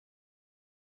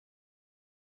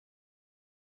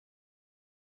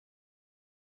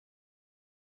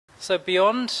So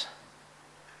beyond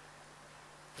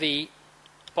the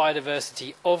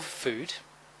biodiversity of food,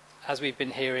 as we've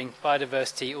been hearing,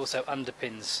 biodiversity also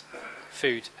underpins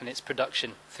food and its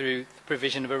production through the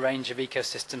provision of a range of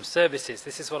ecosystem services.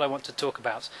 This is what I want to talk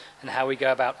about and how we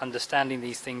go about understanding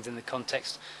these things in the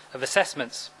context of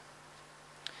assessments.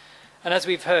 And as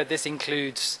we've heard, this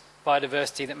includes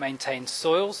biodiversity that maintains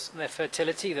soils and their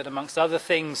fertility, that amongst other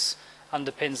things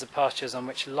underpins the pastures on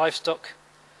which livestock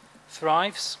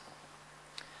thrives.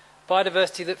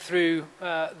 Biodiversity that through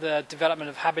the development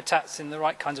of habitats in the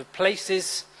right kinds of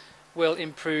places will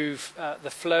improve the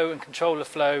flow and control the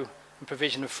flow and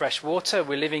provision of fresh water.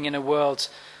 We're living in a world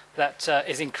that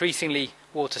is increasingly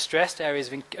water stressed,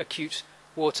 areas of acute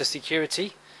water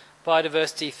security.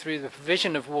 Biodiversity through the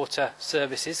provision of water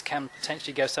services can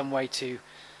potentially go some way to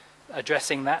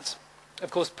addressing that.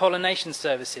 Of course, pollination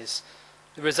services.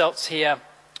 The results here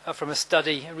are from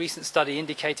a recent study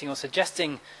indicating or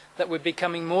suggesting that we're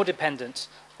becoming more dependent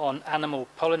on animal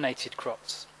pollinated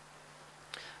crops.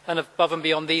 And above and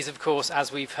beyond these, of course,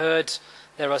 as we've heard,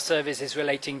 there are services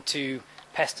relating to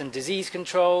pest and disease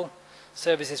control,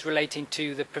 services relating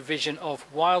to the provision of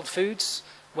wild foods,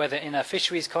 whether in a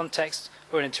fisheries context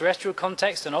or in a terrestrial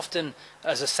context, and often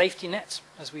as a safety net,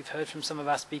 as we've heard from some of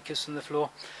our speakers from the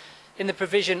floor, in the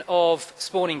provision of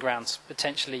spawning grounds,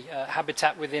 potentially,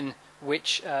 habitat within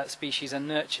which species are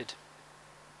nurtured.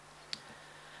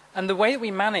 And the way that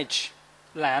we manage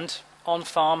land on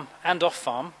farm and off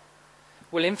farm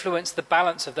will influence the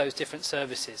balance of those different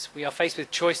services. We are faced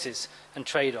with choices and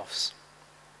trade-offs.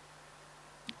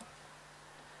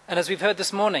 And as we've heard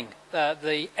this morning,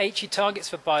 the HE targets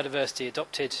for biodiversity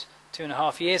adopted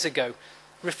 2.5 years ago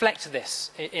reflect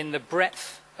this in the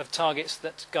breadth of targets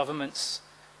that governments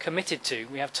committed to.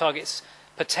 We have targets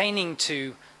pertaining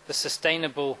to the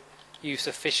sustainable use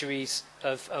of fisheries,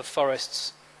 of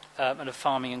forests, and of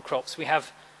farming and crops. We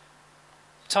have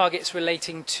targets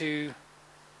relating to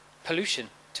pollution,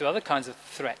 to other kinds of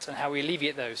threats and how we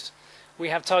alleviate those. We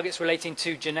have targets relating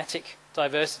to genetic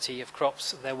diversity of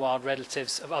crops, of their wild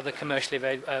relatives, of other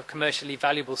commercially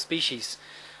valuable species.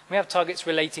 We have targets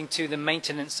relating to the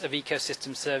maintenance of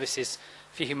ecosystem services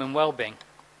for human well-being.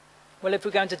 Well, if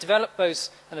we're going to develop those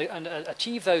and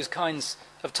achieve those kinds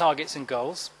of targets and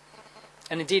goals,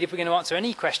 and indeed if we're going to answer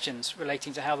any questions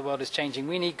relating to how the world is changing,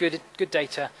 we need good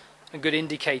data and good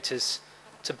indicators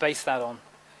to base that on,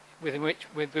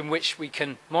 within which we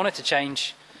can monitor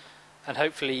change and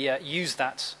hopefully use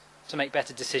that to make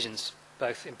better decisions,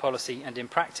 both in policy and in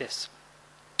practice.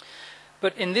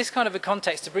 But in this kind of a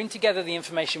context, to bring together the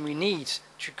information we need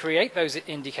to create those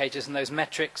indicators and those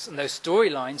metrics and those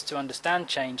storylines to understand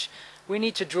change, we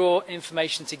need to draw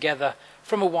information together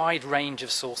from a wide range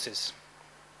of sources.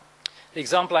 The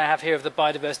example I have here of the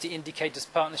Biodiversity Indicators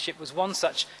Partnership was one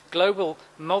such global,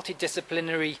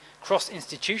 multidisciplinary,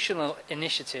 cross-institutional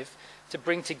initiative to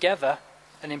bring together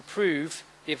and improve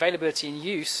the availability and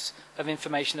use of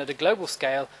information at a global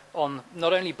scale on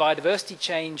not only biodiversity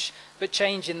change, but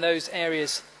change in those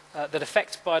areas that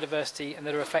affect biodiversity and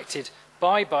that are affected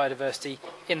by biodiversity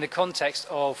in the context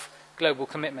of global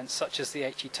commitments such as the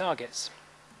HE targets.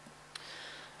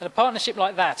 And a partnership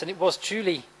like that, and it was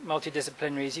truly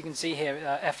multidisciplinary, as you can see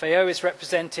here, FAO is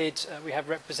represented, we have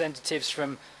representatives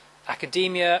from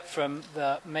academia, from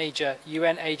the major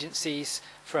UN agencies,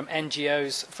 from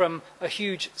NGOs, from a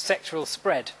huge sectoral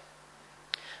spread.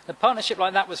 A partnership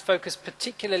like that was focused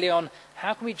particularly on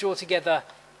how can we draw together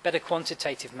better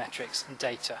quantitative metrics and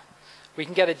data. We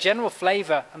can get a general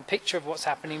flavour and picture of what's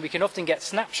happening. We can often get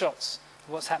snapshots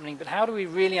of what's happening, but how do we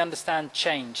really understand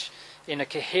change in a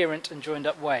coherent and joined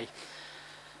up way?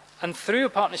 And through a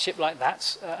partnership like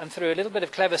that, and through a little bit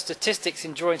of clever statistics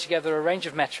in drawing together a range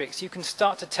of metrics, you can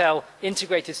start to tell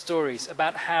integrated stories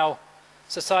about how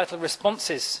societal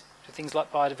responses to things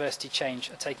like biodiversity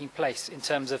change are taking place in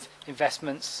terms of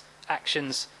investments,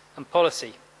 actions and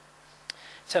policy.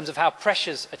 In terms of how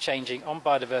pressures are changing on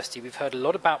biodiversity, we've heard a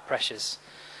lot about pressures,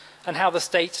 and how the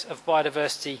state of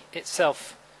biodiversity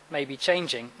itself may be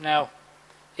changing. Now,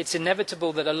 it's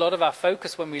inevitable that a lot of our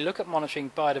focus when we look at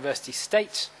monitoring biodiversity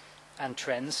state and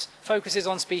trends focuses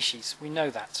on species. We know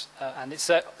that. And it's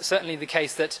certainly the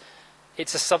case that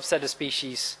it's a subset of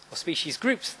species or species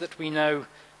groups that we know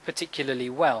particularly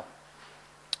well.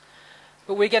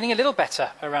 But we're getting a little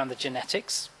better around the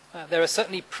genetics. There are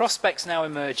certainly prospects now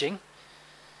emerging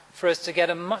for us to get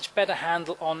a much better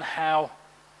handle on how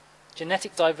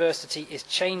genetic diversity is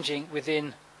changing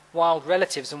within wild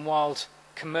relatives and wild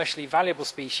commercially valuable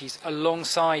species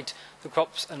alongside the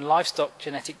crops and livestock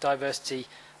genetic diversity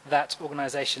that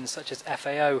organisations such as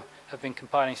FAO have been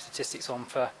compiling statistics on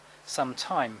for some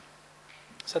time.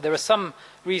 So there are some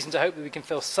reason to hope that we can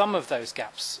fill some of those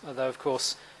gaps, although of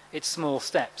course it's small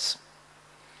steps.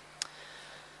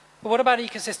 But what about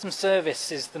ecosystem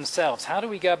services themselves? How do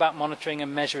we go about monitoring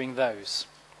and measuring those?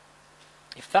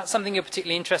 If that's something you're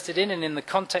particularly interested in, and in the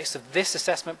context of this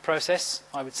assessment process,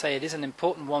 I would say it is an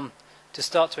important one to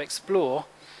start to explore.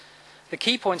 The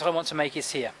key point I want to make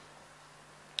is here.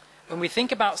 When we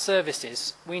think about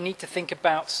services, we need to think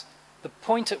about the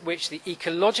point at which the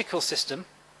ecological system,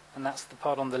 and that's the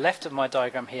part on the left of my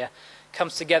diagram here,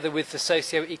 comes together with the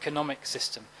socio-economic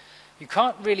system. You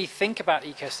can't really think about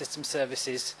ecosystem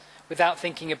services without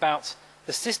thinking about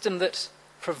the system that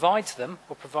provides them,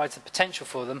 or provides the potential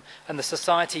for them, and the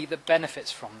society that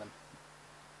benefits from them.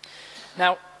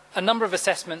 Now, a number of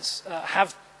assessments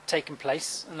have taken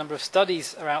place, a number of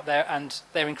studies are out there, and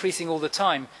they're increasing all the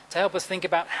time to help us think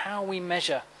about how we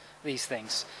measure these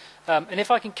things. And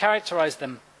if I can characterize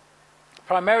them,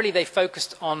 primarily they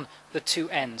focused on the two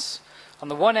ends. On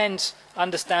the one end,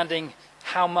 understanding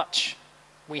how much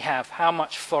we have, how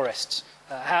much forest,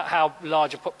 how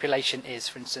large a population is,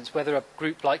 for instance, whether a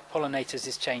group like pollinators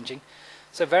is changing.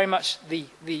 So very much the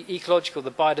ecological,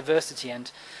 the biodiversity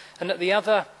end. And at the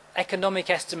other, economic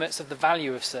estimates of the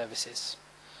value of services.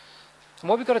 And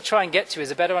what we've got to try and get to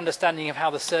is a better understanding of how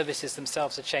the services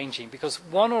themselves are changing, because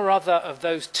one or other of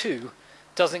those two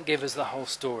doesn't give us the whole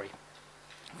story.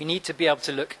 We need to be able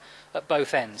to look at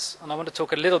both ends, and I want to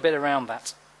talk a little bit around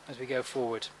that as we go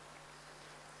forward.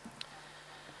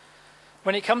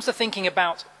 When it comes to thinking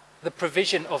about the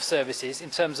provision of services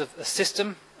in terms of a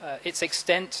system, its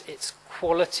extent, its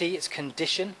quality, its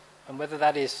condition, and whether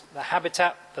that is the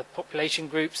habitat, the population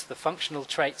groups, the functional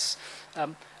traits,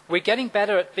 we're getting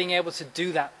better at being able to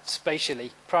do that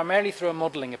spatially, primarily through a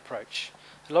modelling approach.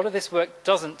 A lot of this work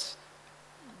doesn't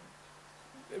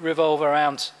revolve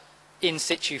around in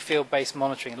situ field-based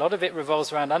monitoring. A lot of it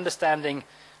revolves around understanding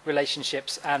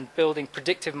relationships and building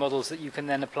predictive models that you can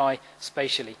then apply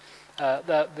spatially.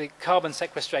 The carbon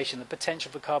sequestration, the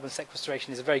potential for carbon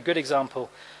sequestration is a very good example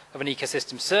of an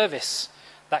ecosystem service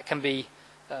that can be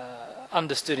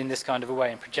understood in this kind of a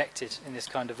way and projected in this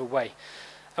kind of a way.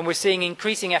 And we're seeing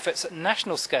increasing efforts at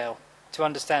national scale to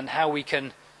understand how we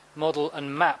can model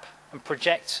and map and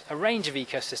project a range of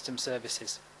ecosystem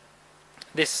services.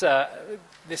 This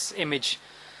image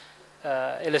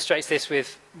illustrates this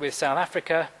with South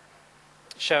Africa,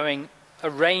 showing a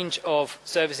range of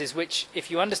services which, if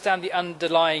you understand the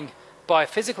underlying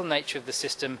biophysical nature of the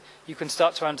system, you can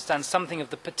start to understand something of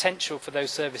the potential for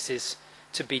those services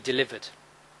to be delivered.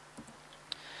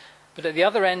 But at the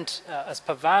other end, as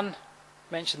Pavan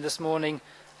mentioned this morning,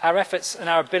 our efforts and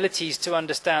our abilities to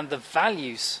understand the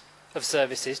values of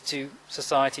services to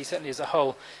society, certainly as a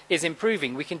whole, is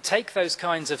improving. We can take those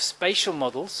kinds of spatial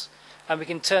models and we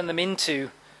can turn them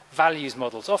into values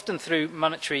models, often through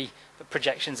monetary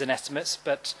projections and estimates,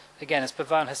 but again, as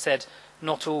Pavan has said,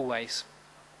 not always.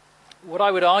 What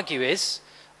I would argue is,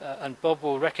 and Bob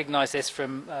will recognise this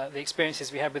from the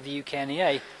experiences we had with the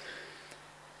UKNEA,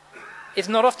 it's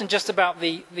not often just about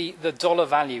the dollar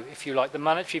value, if you like, the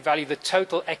monetary value, the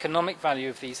total economic value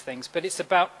of these things, but it's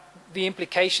about the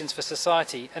implications for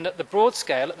society. And at the broad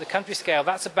scale, at the country scale,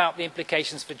 that's about the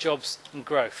implications for jobs and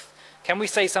growth. Can we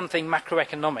say something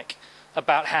macroeconomic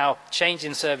about how change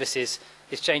in services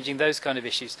is changing those kind of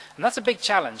issues? And that's a big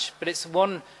challenge, but it's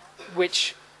one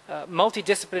which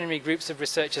multidisciplinary groups of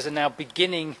researchers are now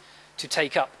beginning to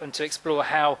take up and to explore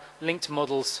how linked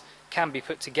models can be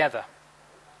put together.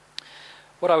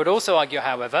 What I would also argue,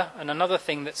 however, and another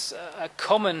thing that's a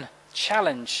common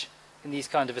challenge in these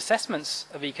kind of assessments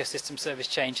of ecosystem service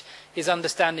change, is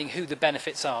understanding who the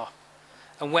benefits are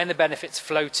and when the benefits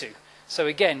flow to. So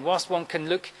again, whilst one can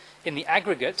look in the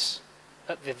aggregate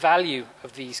at the value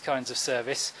of these kinds of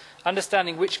service,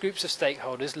 understanding which groups of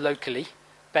stakeholders locally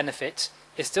benefit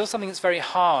is still something that's very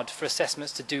hard for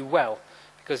assessments to do well,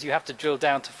 because you have to drill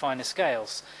down to finer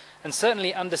scales. And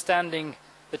certainly understanding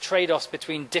the trade-offs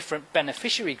between different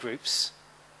beneficiary groups,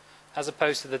 as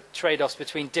opposed to the trade-offs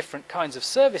between different kinds of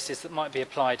services that might be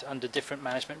applied under different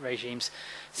management regimes,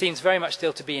 seems very much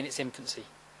still to be in its infancy.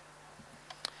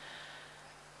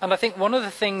 And I think one of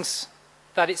the things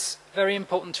that it's very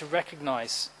important to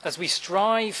recognise as we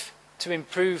strive to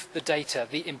improve the data,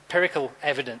 the empirical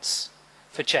evidence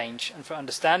for change and for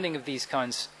understanding of these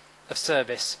kinds of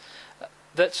service,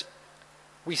 that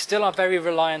we still are very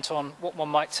reliant on what one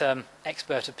might term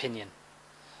expert opinion.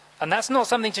 And that's not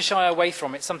something to shy away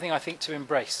from, it's something I think to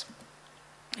embrace.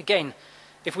 Again,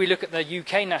 if we look at the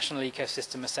UK National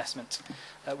Ecosystem Assessment,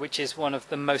 which is one of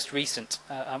the most recent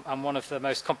and one of the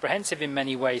most comprehensive in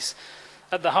many ways,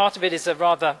 at the heart of it is a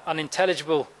rather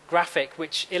unintelligible graphic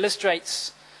which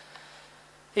illustrates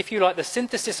if you like, the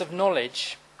synthesis of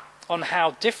knowledge on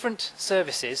how different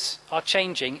services are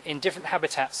changing in different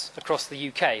habitats across the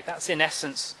UK. That's in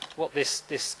essence what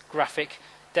this graphic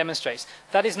demonstrates.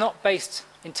 That is not based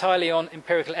entirely on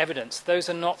empirical evidence. Those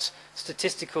are not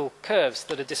statistical curves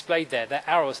that are displayed there. They're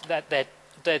arrows,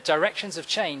 they're directions of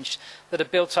change that are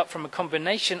built up from a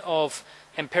combination of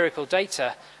empirical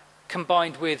data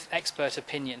combined with expert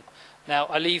opinion. Now,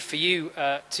 I leave for you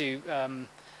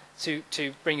to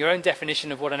bring your own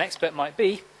definition of what an expert might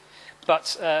be,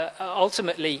 but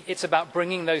ultimately it's about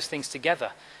bringing those things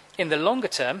together. In the longer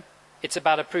term, it's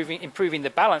about improving the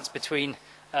balance between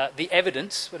the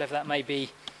evidence, whatever that may be,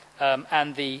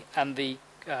 and the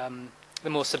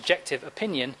more subjective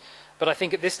opinion. But I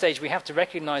think at this stage we have to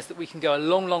recognise that we can go a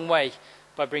long, long way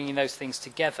by bringing those things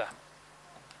together.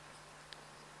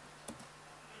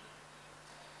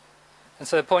 And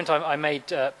so the point I made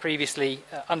previously,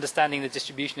 understanding the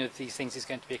distribution of these things is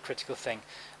going to be a critical thing.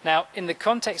 Now, in the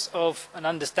context of an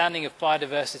understanding of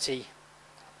biodiversity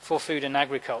for food and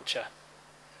agriculture,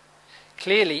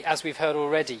 clearly, as we've heard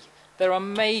already, there are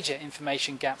major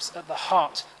information gaps at the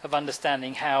heart of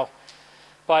understanding how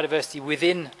biodiversity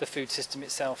within the food system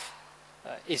itself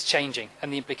is changing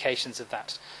and the implications of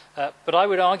that. But I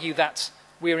would argue that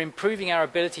we are improving our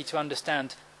ability to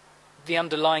understand the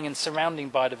underlying and surrounding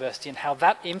biodiversity and how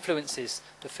that influences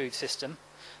the food system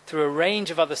through a range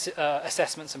of other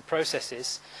assessments and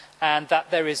processes, and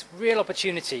that there is real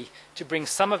opportunity to bring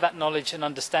some of that knowledge and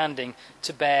understanding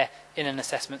to bear in an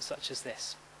assessment such as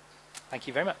this. Thank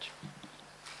you very much.